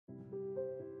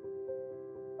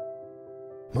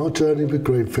My journey with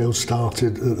Greenfields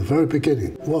started at the very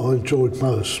beginning. What I enjoyed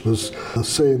most was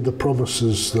seeing the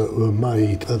promises that were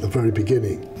made at the very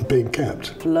beginning being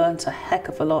kept. I've learned a heck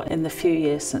of a lot in the few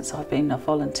years since I've been a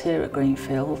volunteer at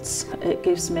Greenfields. It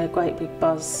gives me a great big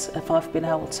buzz if I've been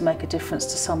able to make a difference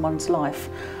to someone's life,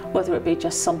 whether it be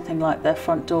just something like their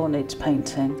front door needs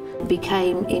painting.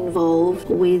 Became involved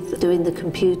with doing the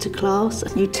computer class.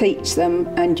 You teach them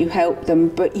and you help them,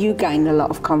 but you gain a lot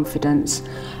of confidence.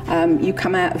 You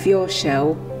come out of your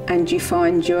shell and you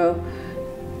find you're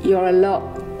a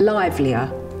lot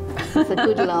livelier. It's a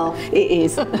good laugh. It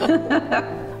is.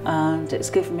 And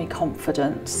it's given me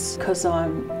confidence. Because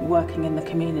I'm working in the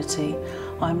community,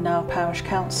 I'm now a parish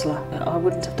councillor. I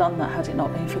wouldn't have done that had it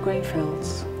not been for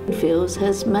Greenfields. Greenfields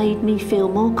has made me feel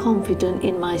more confident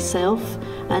in myself,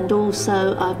 and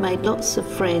also I've made lots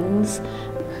of friends.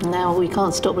 Now we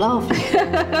can't stop laughing.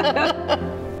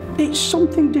 It's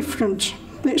something different.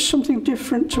 It's something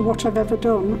different to what I've ever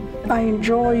done. I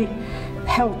enjoy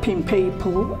helping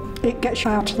people. It gets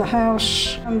you out of the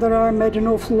house, and there I made an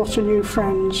awful lot of new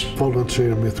friends.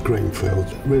 Volunteering with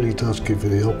Greenfields really does give you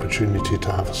the opportunity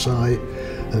to have a say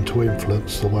and to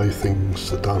influence the way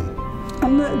things are done.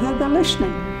 And they're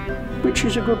listening, which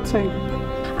is a good thing.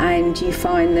 And you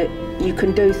find that you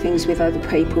can do things with other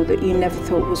people that you never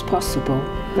thought was possible.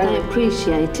 They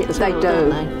appreciate it as well, don't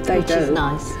they? They Which do. is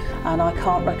nice. And I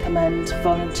can't recommend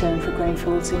volunteering for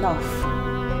Greenfields enough.